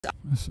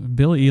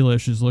Billie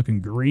Eilish is looking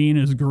green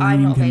as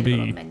green can be.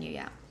 On the menu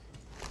yet.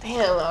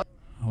 Damn.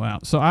 Wow.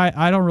 So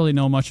I don't really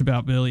know much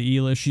about Billie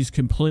Eilish. She's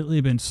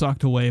completely been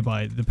sucked away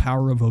by the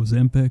power of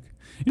Ozempic.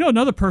 You know,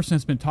 another person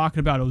that's been talking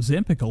about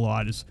Ozempic a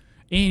lot is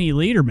Annie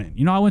Lederman.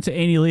 You know, I went to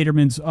Annie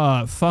Lederman's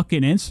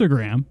fucking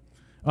Instagram.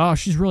 Oh,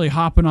 she's really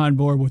hopping on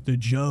board with the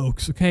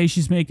jokes, okay?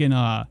 She's making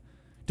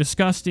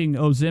disgusting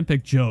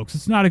Ozempic jokes.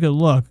 It's not a good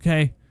look,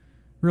 okay?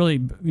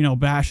 Really, you know,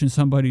 bashing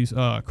somebody's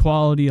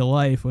quality of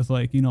life with,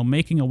 like, you know,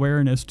 making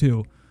awareness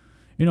to,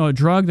 you know, a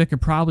drug that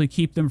could probably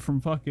keep them from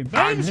fucking...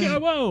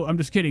 Whoa! I'm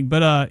just kidding.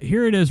 But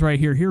here it is right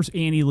here. Here's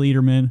Annie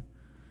Lederman.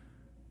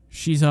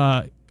 She's,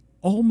 oh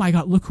my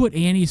God, look what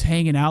Annie's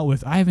hanging out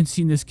with. I haven't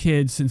seen this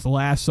kid since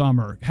last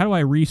summer. How do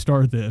I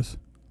restart this?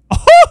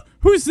 Oh!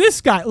 Who's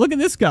this guy? Look at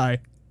this guy.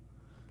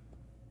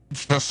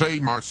 To say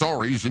my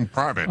sorries in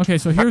private. Okay,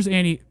 so here's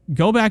Annie.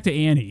 Go back to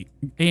Annie.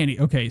 Annie,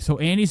 okay, so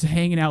Annie's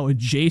hanging out with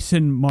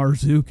Jason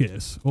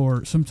Marzukas,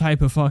 or some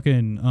type of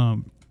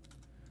fucking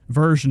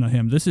version of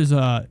him. This is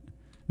the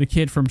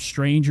kid from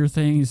Stranger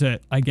Things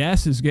that I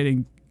guess is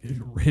getting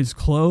his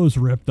clothes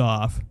ripped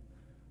off.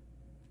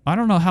 I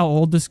don't know how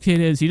old this kid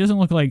is. He doesn't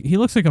look like... He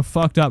looks like a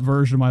fucked up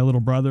version of my little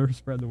brother.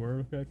 Spread the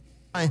word, okay?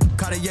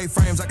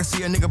 Frames, I can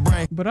see a nigga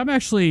brain. But I'm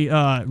actually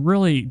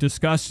really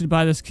disgusted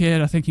by this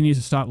kid. I think he needs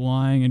to stop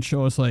lying and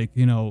show us, like,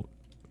 you know,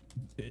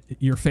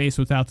 your face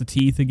without the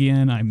teeth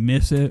again. I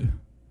miss it.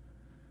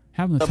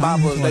 Having the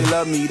time. They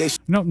love me.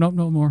 Nope,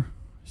 no more.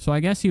 So I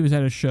guess he was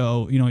at a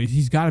show. You know,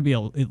 he's got to be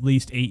at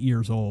least 8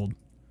 years old.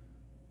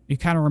 He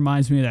kind of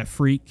reminds me of that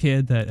freak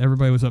kid that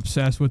everybody was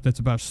obsessed with that's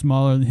about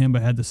smaller than him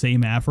but had the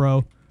same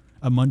afro.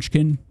 A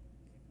munchkin.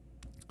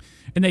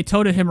 And they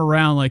toted him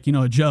around like, you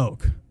know, a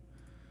joke.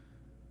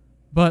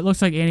 But it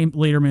looks like Annie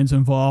Lederman's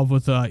involved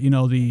with, you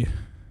know, the...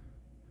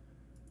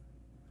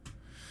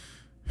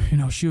 You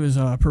know, she was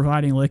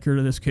providing liquor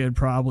to this kid,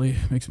 probably.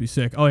 Makes me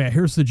sick. Oh, yeah,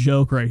 here's the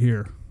joke right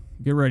here.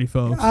 Get ready,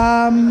 folks.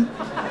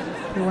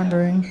 You're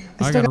wondering.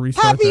 I gotta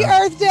restart Happy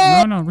that. Earth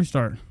Day! No,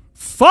 restart.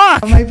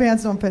 Fuck! Oh, my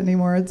pants don't fit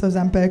anymore. It's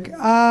Ozempic.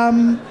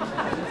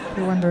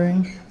 You're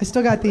wondering. I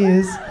still got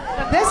these. This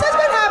has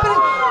been happening.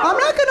 I'm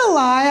not gonna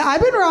lie.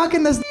 I've been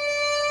rocking this.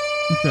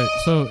 Okay,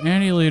 so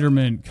Annie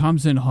Lederman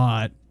comes in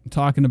hot,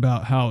 talking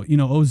about how, you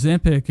know,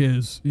 Ozempic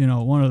is, you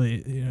know, one of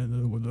the,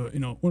 you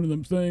know, one of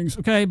them things.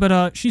 Okay,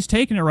 but she's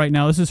taking it right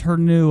now. This is her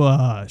new,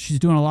 she's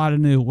doing a lot of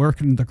new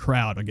working the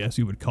crowd, I guess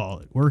you would call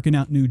it. Working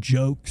out new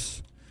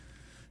jokes.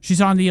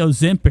 She's on the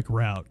Ozempic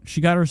route. She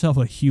got herself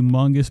a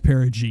humongous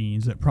pair of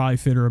jeans that probably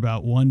fit her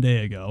about 1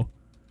 day ago.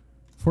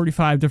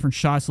 45 different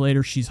shots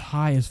later, she's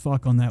high as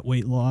fuck on that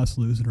weight loss,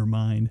 losing her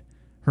mind.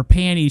 Her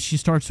panties, she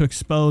starts to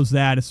expose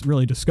that. It's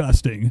really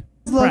disgusting.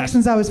 Look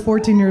since I was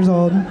 14 years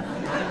old.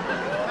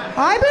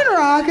 I've been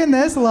rocking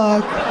this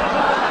look since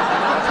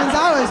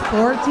I was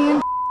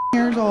 14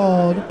 years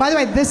old. By the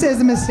way, this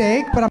is a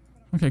mistake, but I'm...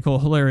 Okay, cool.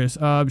 Hilarious.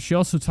 She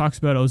also talks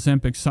about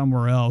Ozempic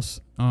somewhere else.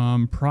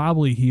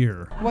 Probably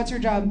here. What's your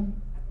job?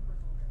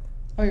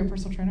 Oh, you're a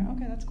personal trainer?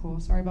 Okay, that's cool.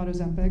 Sorry about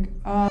Ozempic.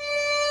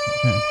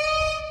 Okay.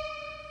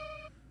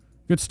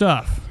 Good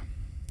stuff.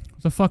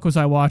 What the fuck was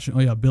I watching? Oh,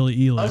 yeah, Billie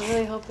Eilish. I was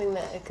really hoping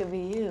that it could be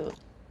you.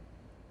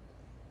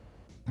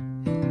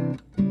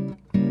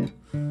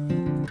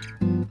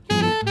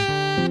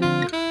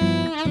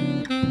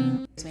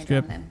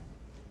 Skip.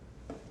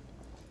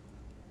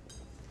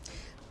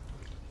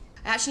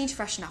 I actually need to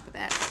freshen up a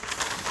bit.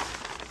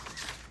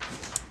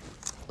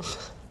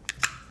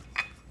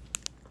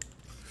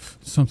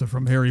 Something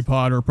from Harry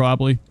Potter,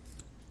 probably.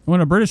 When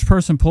a British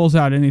person pulls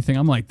out anything,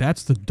 I'm like,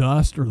 that's the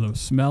dust or the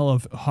smell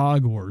of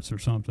Hogwarts or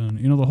something.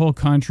 You know, the whole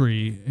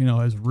country, you know,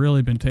 has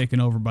really been taken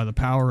over by the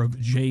power of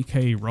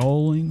J.K.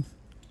 Rowling.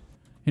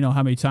 You know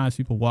how many times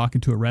people walk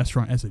into a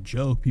restaurant as a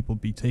joke, people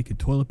be taking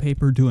toilet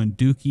paper, doing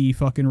dookie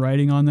fucking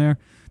writing on there.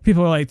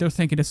 People are like, they're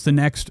thinking it's the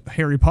next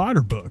Harry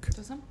Potter book.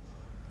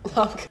 You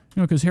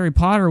know, because Harry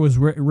Potter was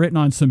written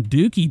on some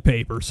dookie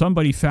paper.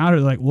 Somebody found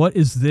it, like, what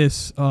is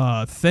this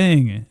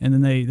thing? And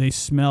then they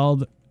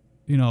smelled,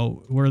 you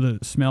know, where the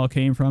smell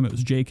came from. It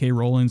was J.K.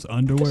 Rowling's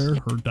underwear,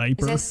 her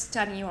diaper. Is this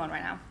turning you on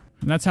right now?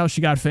 And that's how she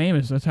got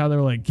famous. That's how they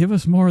were like, give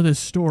us more of this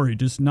story,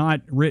 just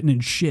not written in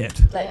shit.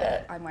 Like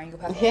that. I'm wearing your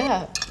purple.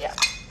 Yeah. Yeah.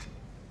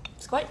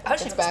 It's quite...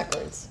 Actually, It's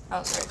backwards.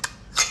 Oh, sorry.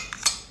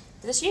 Is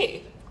this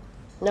you?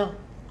 No.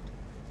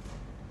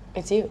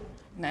 It's you.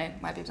 No,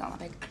 my boobs aren't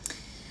that big.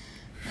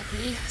 They're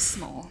pretty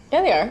small.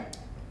 Yeah, they are.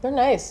 They're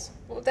nice.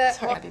 Well,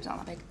 sorry, my boobs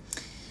aren't that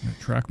big.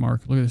 Track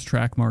mark. Look at this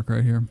track mark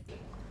right here.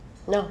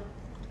 No.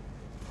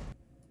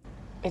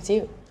 It's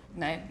you.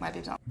 No, my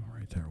boobs aren't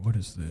Right there. What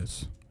is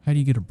this? How do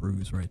you get a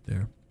bruise right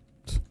there?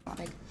 that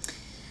big.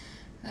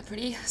 They're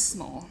pretty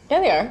small. Yeah,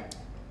 they are.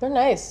 They're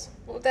nice.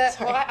 Well,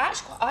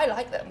 I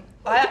like them.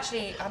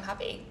 I'm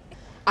happy.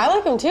 I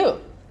like them too.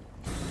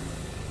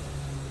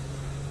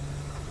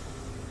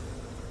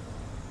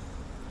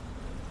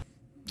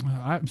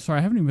 I'm sorry,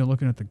 I haven't even been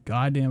looking at the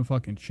goddamn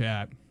fucking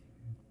chat.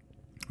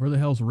 Where the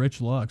hell's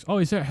Rich Lux? Oh,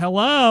 he's there.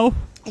 Hello?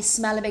 Is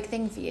smell a big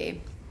thing for you?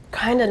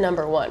 Kinda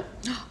number one.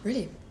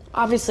 Really?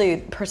 Obviously,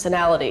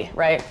 personality,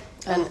 right?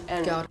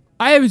 And God.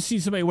 I haven't seen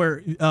somebody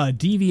wear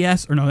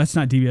DVS, or no, that's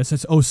not DVS,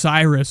 that's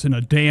Osiris in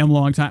a damn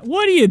long time.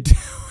 What are you doing?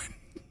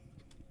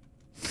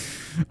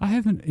 I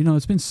haven't, you know,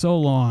 it's been so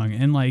long,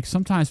 and like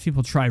sometimes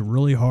people try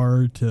really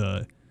hard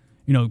to,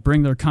 you know,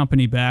 bring their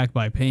company back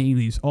by paying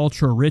these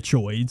ultra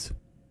richoids,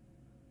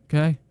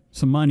 okay,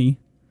 some money,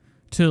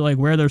 to like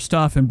wear their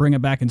stuff and bring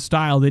it back in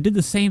style. They did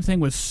the same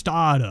thing with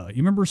Stada. You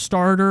remember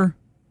Starter?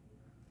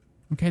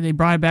 Okay, they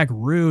brought it back.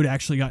 Rude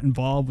actually got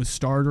involved with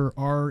Starter,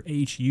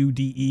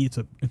 R-H-U-D-E.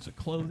 It's a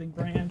clothing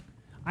brand.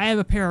 I have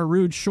a pair of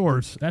Rude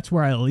shorts. That's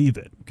where I leave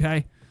it,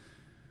 okay?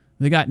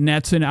 They got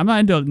nets in it. I'm not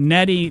into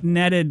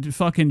netted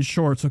fucking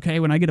shorts, okay?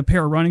 When I get a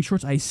pair of running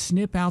shorts, I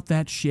snip out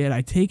that shit.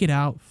 I take it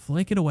out,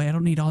 flick it away. I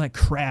don't need all that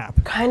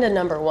crap. kind of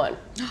number one.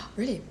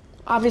 Really?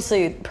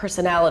 Obviously,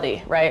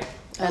 personality, right?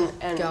 And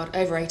God,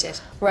 overrated.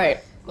 right.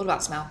 What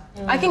about smell?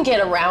 I can get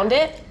around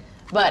it,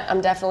 but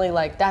I'm definitely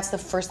like, that's the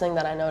first thing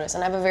that I notice.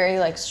 And I have a very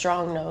like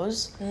strong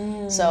nose.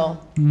 So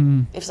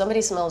if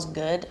somebody smells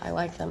good, I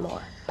like them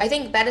more. I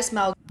think better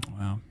smell.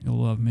 Wow, you'll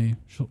love me.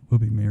 We'll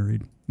be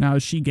married. Now,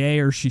 is she gay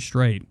or is she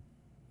straight?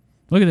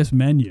 Look at this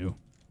menu.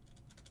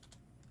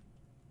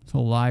 It's a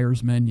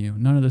liar's menu.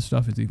 None of this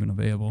stuff is even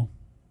available.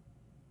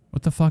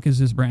 What the fuck is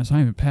this brand? It's not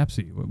even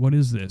Pepsi. What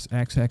is this?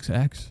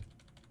 XXX?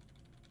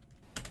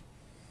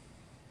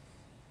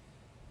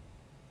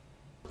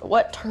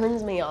 What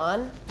turns me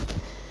on?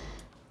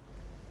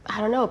 I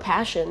don't know,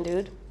 passion,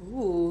 dude.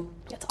 Ooh.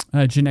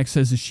 Gen X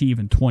says, is she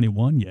even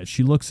 21 yet?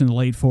 She looks in the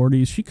late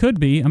 40s. She could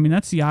be. I mean,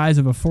 that's the eyes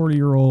of a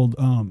 40-year-old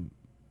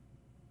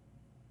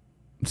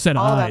set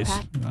of All about eyes.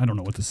 I don't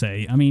know what to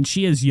say. I mean,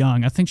 she is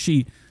young. I think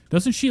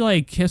doesn't she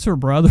like kiss her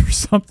brother or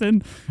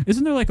something?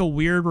 Isn't there like a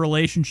weird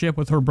relationship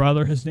with her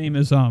brother? His name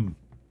is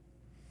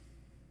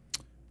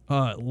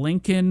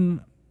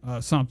Lincoln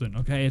something.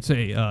 Okay, it's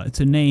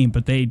a name,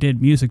 but they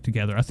did music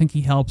together. I think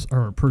he helps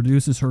or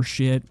produces her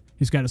shit.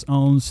 He's got his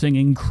own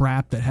singing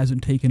crap that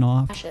hasn't taken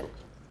off. Passion.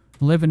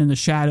 Living in the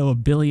shadow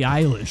of Billie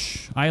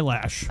Eilish.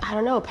 Eyelash. I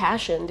don't know,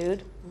 passion,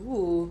 dude.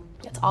 Ooh.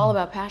 It's all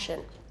about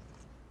passion.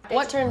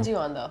 What turns you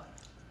on, though?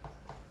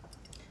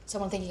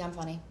 Someone thinking I'm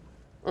funny.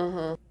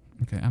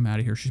 Okay, I'm out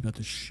of here. She's about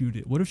to shoot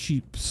it. What if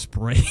she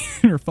sprayed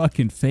in her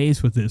fucking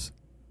face with this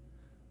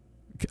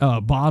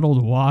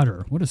bottled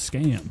water? What a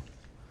scam.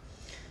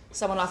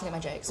 Someone laughing at my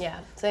jokes. Yeah,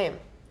 same.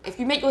 If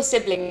you make your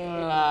sibling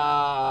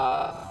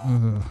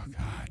Oh,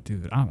 God,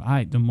 dude.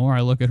 The more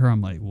I look at her,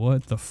 I'm like,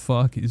 what the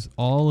fuck is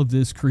all of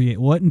this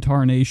what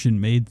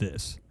incarnation made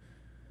this?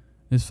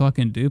 This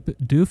fucking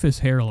doofus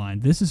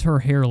hairline. This is her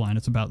hairline.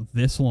 It's about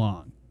this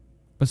long.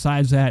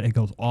 Besides that, it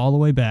goes all the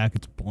way back.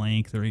 It's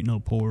blank. There ain't no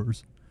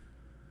pores.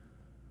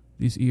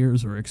 These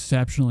ears are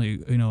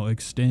exceptionally, you know,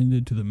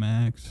 extended to the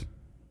max.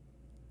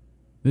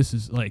 This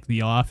is like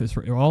The Office.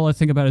 All I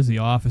think about is The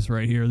Office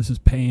right here. This is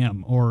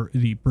Pam, or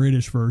the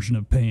British version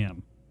of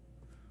Pam.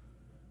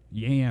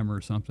 Yam or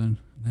something.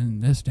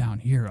 And this down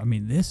here, I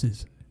mean, this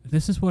is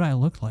what I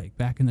looked like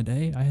back in the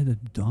day. I had a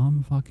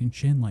dumb fucking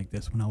chin like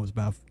this when I was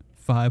about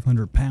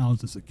 500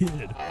 pounds as a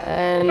kid.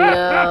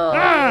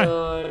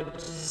 No.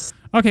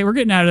 Okay, we're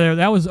getting out of there.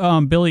 That was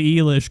Billie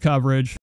Eilish coverage.